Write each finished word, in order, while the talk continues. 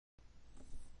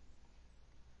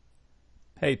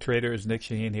Hey traders, Nick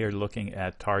Shaheen here looking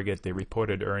at Target. They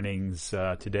reported earnings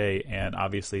today, and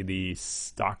obviously the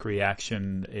stock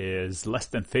reaction is less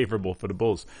than favorable for the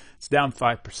bulls. It's down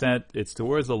 5%. It's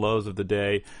towards the lows of the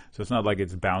day, so it's not like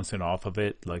it's bouncing off of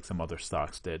it like some other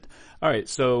stocks did. All right,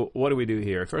 so what do we do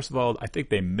here? First of all, I think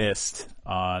they missed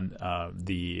on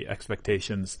the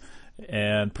expectations,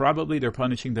 and probably they're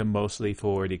punishing them mostly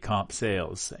for the comp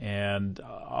sales. And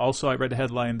also I read a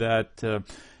headline that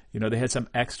they had some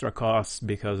extra costs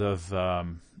because of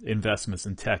investments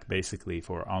in tech, basically,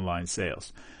 for online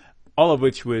sales. All of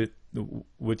which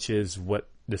is what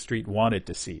the street wanted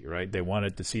to see, right? They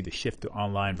wanted to see the shift to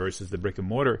online versus the brick and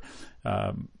mortar.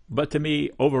 But to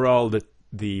me, overall,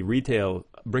 the retail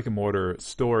brick and mortar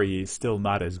story is still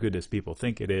not as good as people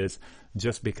think it is,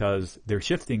 just because they're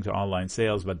shifting to online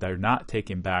sales, but they're not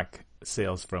taking back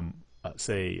sales from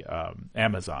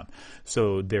Amazon.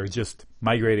 So they're just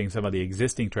migrating some of the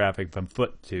existing traffic from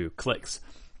foot to clicks.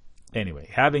 Anyway,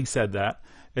 having said that,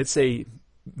 it's a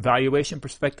valuation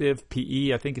perspective.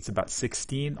 PE, I think it's about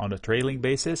 16 on a trailing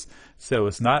basis. So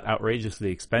it's not outrageously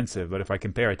expensive. But if I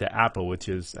compare it to Apple, which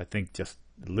is, I think, just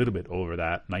a little bit over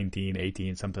that, 19,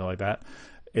 18, something like that,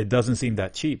 it doesn't seem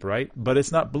that cheap, right? But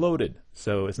it's not bloated.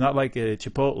 So it's not like a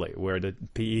Chipotle where the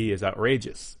PE is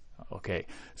outrageous. Okay.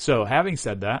 So having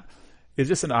said that, it's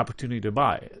just an opportunity to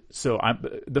buy. So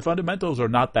the fundamentals are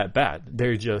not that bad.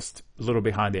 They're just a little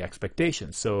behind the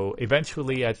expectations. So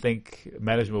eventually, I think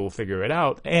management will figure it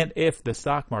out. And if the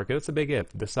stock market, it's a big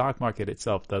if, the stock market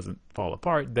itself doesn't fall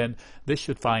apart, then this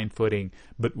should find footing,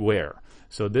 but where?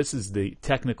 So this is the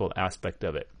technical aspect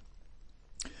of it.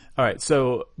 All right,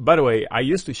 so by the way, I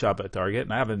used to shop at Target,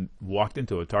 and I haven't walked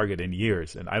into a Target in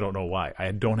years, and I don't know why.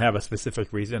 I don't have a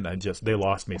specific reason. They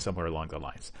lost me somewhere along the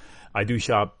lines. I do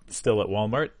shop still at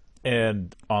Walmart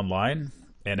and online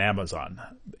and Amazon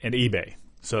and eBay.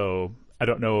 So I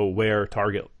don't know where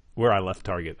I left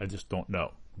Target. I just don't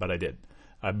know, but I did.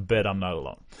 I bet I'm not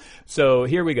alone. So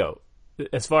here we go.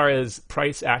 As far as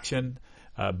price action,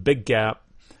 big gap.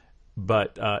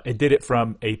 But it did it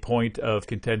from a point of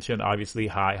contention, obviously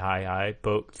high,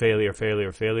 poke, failure.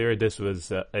 This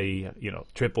was a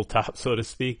triple top, so to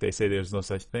speak. They say there's no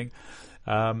such thing.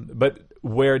 But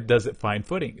where does it find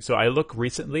footing? So I look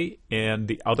recently, and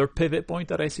the other pivot point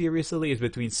that I see recently is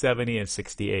between 70 and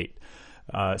 68.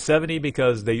 70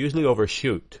 because they usually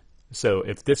overshoot. So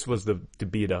if this was to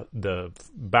be the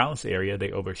bounce area,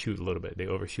 they overshoot a little bit. They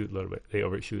overshoot a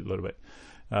little bit.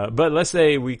 But let's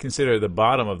say we consider the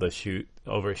bottom of the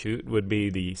overshoot would be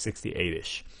the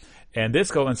 68-ish. And this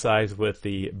coincides with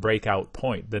the breakout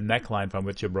point, the neckline from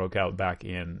which it broke out back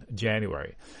in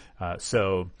January.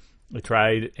 So I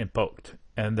tried and poked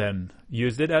and then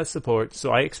used it as support.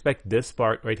 So I expect this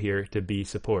part right here to be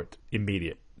support,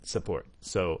 immediate support.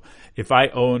 So if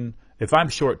I'm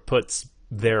short puts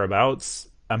thereabouts,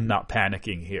 I'm not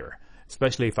panicking here,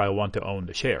 especially if I want to own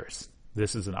the shares.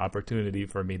 This is an opportunity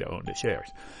for me to own the shares.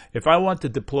 If I want to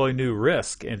deploy new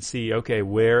risk and see, okay,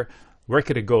 where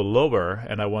could it go lower,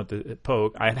 and I want to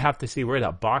poke, I'd have to see where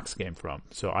that box came from.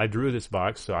 So I drew this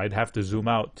box, so I'd have to zoom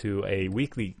out to a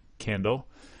weekly candle,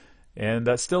 and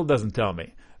that still doesn't tell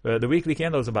me. The weekly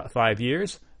candle is about 5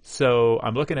 years, so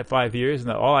I'm looking at 5 years, and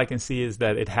all I can see is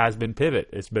that it has been pivot.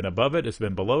 It's been above it, it's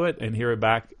been below it, and here we're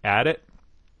back at it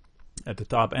at the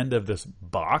top end of this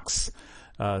box.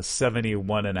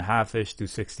 71.5-ish to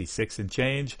 66 and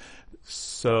change.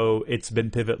 So it's been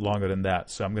pivot longer than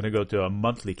that. So I'm going to go to a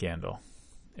monthly candle.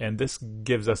 And this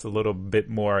gives us a little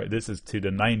bit more. This is to the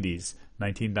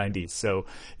 1990s. So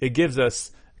it gives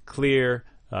us clear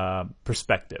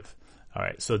perspective. All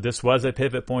right. So this was a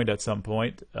pivot point at some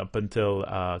point up until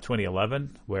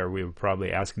 2011, where we were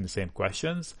probably asking the same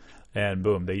questions. And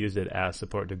boom, they used it as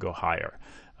support to go higher.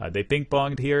 They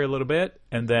ping-ponged here a little bit,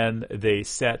 and then they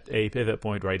set a pivot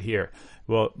point right here.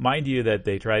 Well, mind you that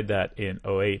they tried that in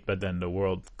 2008, but then the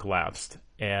world collapsed.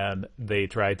 And they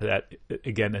tried that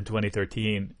again in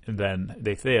 2013, and then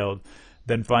they failed.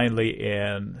 Then finally,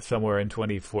 somewhere in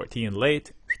 2014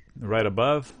 late, right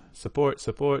above, support,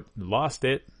 lost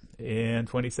it in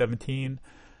 2017.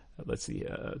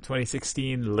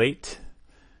 2016 late,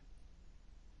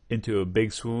 into a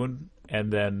big swoon,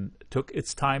 and then took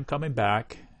its time coming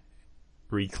back,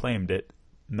 reclaimed it.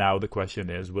 Now the question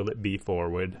is, will it be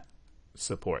forward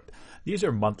support? These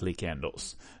are monthly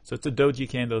candles. So it's a doji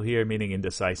candle here, meaning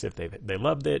indecisive. They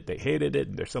loved it, they hated it,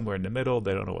 and they're somewhere in the middle.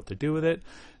 They don't know what to do with it.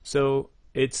 So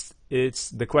it's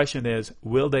the question is,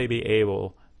 will they be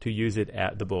able to use it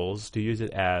at the bulls, to use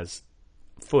it as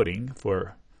footing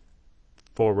for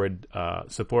forward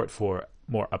support for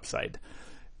more upside?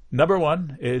 Number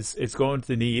one is it's going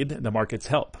to need the market's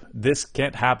help. This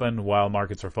can't happen while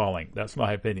markets are falling. That's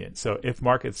my opinion. So if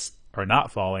markets are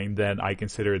not falling, then I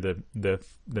consider the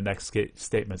next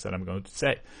statements that I'm going to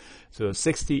say. So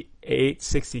 68,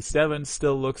 67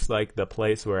 still looks like the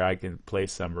place where I can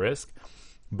place some risk.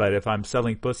 But if I'm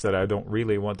selling puts that I don't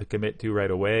really want to commit to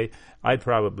right away, I'd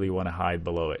probably want to hide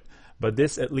below it. But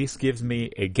this at least gives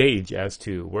me a gauge as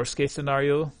to worst case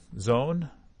scenario zone.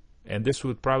 And this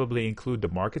would probably include the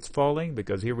markets falling,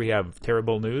 because here we have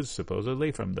terrible news,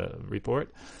 supposedly, from the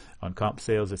report on comp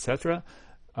sales, etc.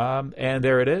 And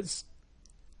there it is.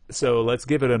 So let's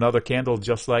give it another candle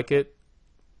just like it,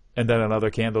 and then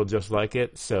another candle just like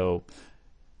it. So,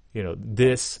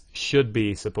 this should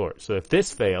be support. So if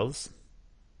this fails,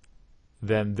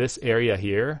 then this area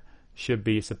here should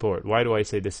be support. Why do I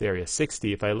say this area?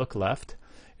 60, if I look left,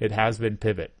 it has been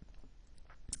pivot.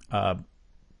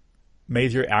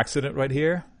 Major accident right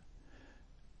here,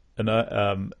 and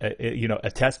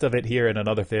a test of it here and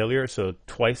another failure, so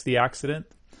twice the accident,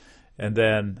 and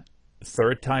then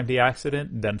third time the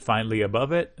accident, then finally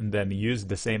above it, and then used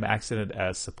the same accident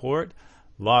as support,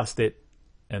 lost it,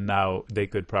 and now they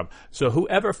could probably. So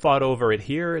whoever fought over it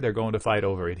here, they're going to fight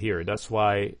over it here. That's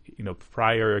why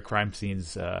prior crime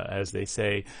scenes, as they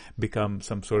say, become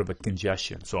some sort of a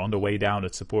congestion. So on the way down,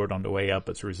 it's support; on the way up,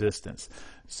 it's resistance.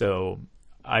 So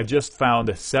I've just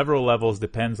found several levels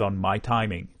depends on my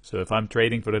timing. So if I'm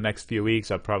trading for the next few weeks,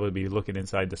 I'll probably be looking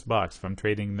inside this box. If I'm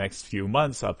trading the next few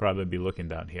months, I'll probably be looking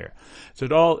down here. So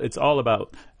it's all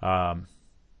about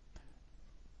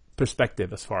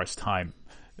perspective as far as time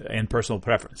and personal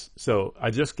preference. So I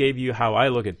just gave you how I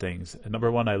look at things. Number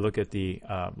one, I look at the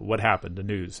what happened, the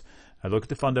news. I look at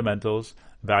the fundamentals,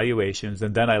 valuations,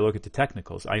 and then I look at the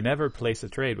technicals. I never place a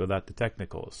trade without the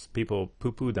technicals. People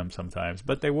poo-poo them sometimes,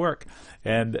 but they work.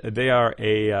 And they are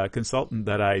a consultant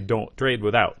that I don't trade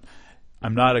without.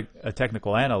 I'm not a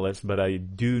technical analyst, but I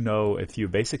do know a few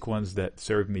basic ones that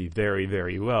serve me very,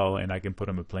 very well, and I can put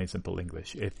them in plain, simple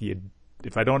English.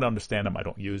 If I don't understand them, I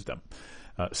don't use them.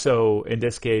 So in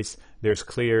this case, there's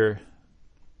clear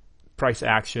price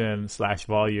action /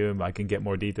 volume. I can get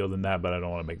more detailed than that, but I don't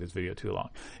want to make this video too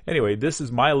long. Anyway, this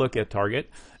is my look at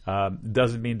target.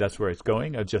 Doesn't mean that's where it's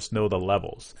going. I just know the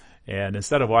levels. And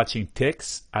instead of watching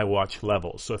ticks, I watch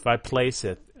levels. So if I place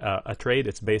a trade,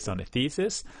 it's based on a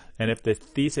thesis. And if the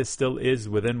thesis still is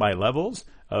within my levels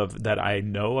that I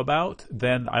know about,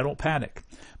 then I don't panic.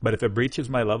 But if it breaches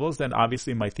my levels, then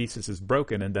obviously my thesis is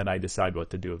broken, and then I decide what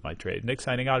to do with my trade. Nick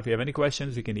signing out. If you have any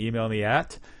questions, you can email me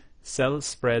at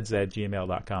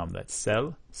sellspreads@gmail.com. That's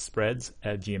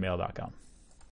sellspreads@gmail.com.